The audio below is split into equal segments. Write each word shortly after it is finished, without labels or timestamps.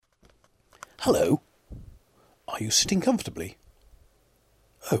Hello. Are you sitting comfortably?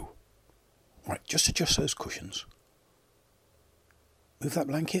 Oh, right, just adjust those cushions. Move that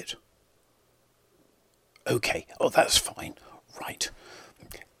blanket. Okay, oh, that's fine. Right.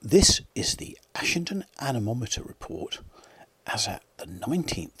 This is the ASHENDON Anemometer report as at the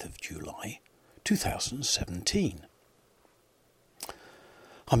 19th of July 2017.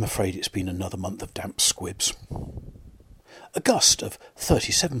 I'm afraid it's been another month of damp squibs. A gust of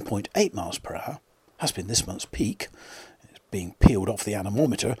 37.8 miles per hour has been this month's peak. It's being peeled off the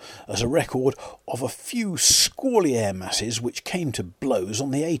anemometer as a record of a few squally air masses which came to blows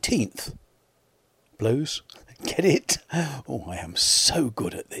on the 18th. Blows? Get it? Oh, I am so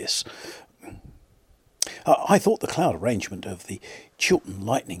good at this. I thought the cloud arrangement of the Chiltern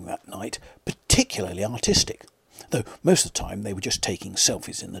lightning that night particularly artistic, though most of the time they were just taking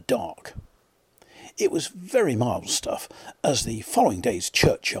selfies in the dark. It was very mild stuff, as the following day's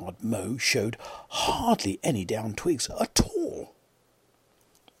churchyard mow showed hardly any down twigs at all.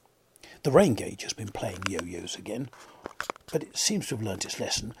 The rain gauge has been playing yo-yos again, but it seems to have learnt its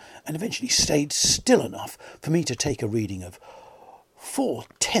lesson and eventually stayed still enough for me to take a reading of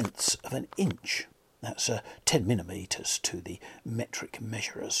 0.4 of an inch. That's 10 millimetres to the metric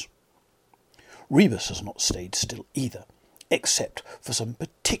measurers. Rebus has not stayed still either, except for some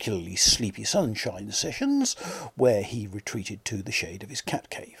particularly sleepy sunshine sessions where he retreated to the shade of his cat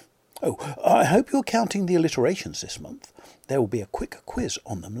cave. Oh, I hope you're counting the alliterations this month. There will be a quick quiz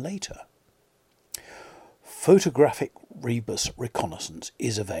on them later. Photographic Rebus reconnaissance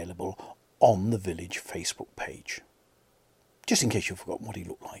is available on the village Facebook page, just in case you've forgotten what he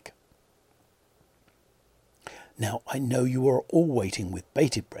looked like. Now, I know you are all waiting with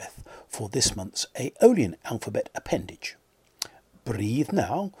bated breath for this month's Aeolian alphabet appendage. Breathe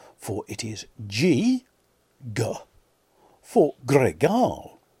now, for it is G, G, for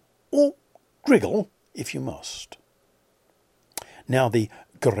Gregal, or Griggle if you must. Now, the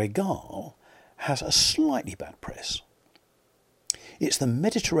Gregal has a slightly bad press. It's the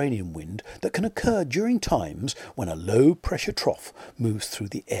Mediterranean wind that can occur during times when a low-pressure trough moves through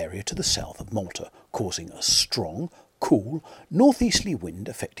the area to the south of Malta, causing a strong, cool, northeasterly wind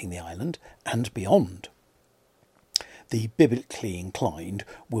affecting the island and beyond. The biblically inclined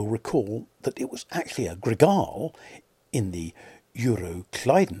will recall that it was actually a Gregal in the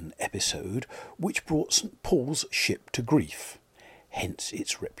Euroclydon episode which brought St. Paul's ship to grief, hence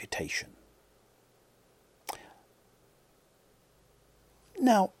its reputation.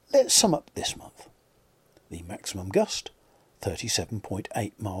 Now, let's sum up this month. The maximum gust,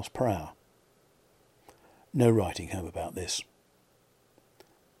 37.8 miles per hour. No writing home about this.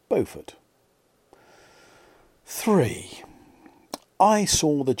 Beaufort. 3. I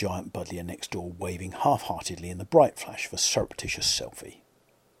saw the giant buddleia next door waving half-heartedly in the bright flash of a surreptitious selfie.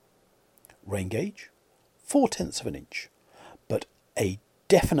 Rain gauge, 0.4 of an inch, but a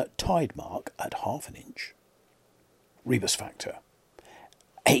definite tide mark at half an inch. Rebus factor,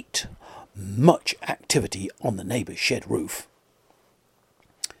 8. Much activity on the neighbour's shed roof.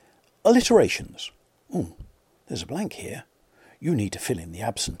 Alliterations. Oh, there's a blank here. You need to fill in the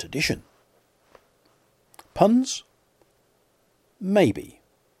absent addition. Puns? Maybe.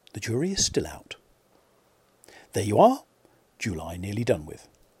 The jury is still out. There you are. July nearly done with.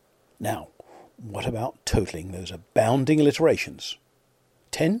 Now, what about totalling those abounding alliterations?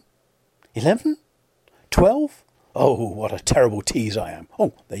 10? 11? 12? Oh, what a terrible tease I am.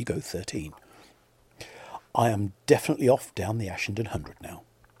 Oh, there you go, 13. I am definitely off down the Ashendon 100 now.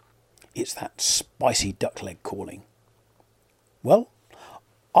 It's that spicy duck leg calling. Well,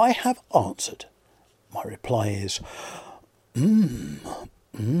 I have answered. My reply is,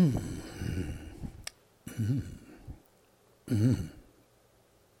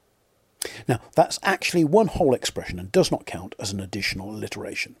 Now, that's actually one whole expression and does not count as an additional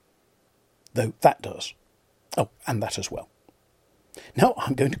alliteration. Though that does. Oh, and that as well. Now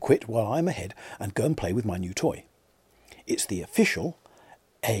I'm going to quit while I'm ahead and go and play with my new toy. It's the official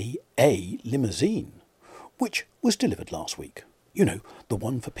AA limousine, which was delivered last week. You know, the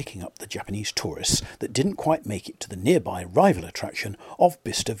one for picking up the Japanese tourists that didn't quite make it to the nearby rival attraction of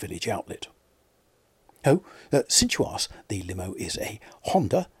Bicester Village Outlet. Oh, since you ask, the limo is a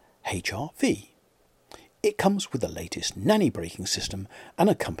Honda HR-V. It comes with the latest nanny braking system and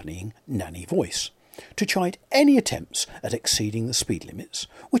accompanying nanny voice, to chide any attempts at exceeding the speed limits,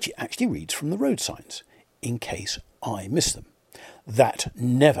 which it actually reads from the road signs, in case I miss them. That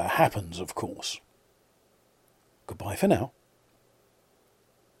never happens, of course. Goodbye for now.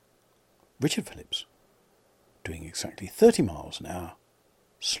 Richard Phillips, doing exactly 30 miles an hour,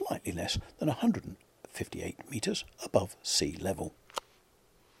 slightly less than 158 metres above sea level.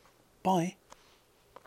 Bye.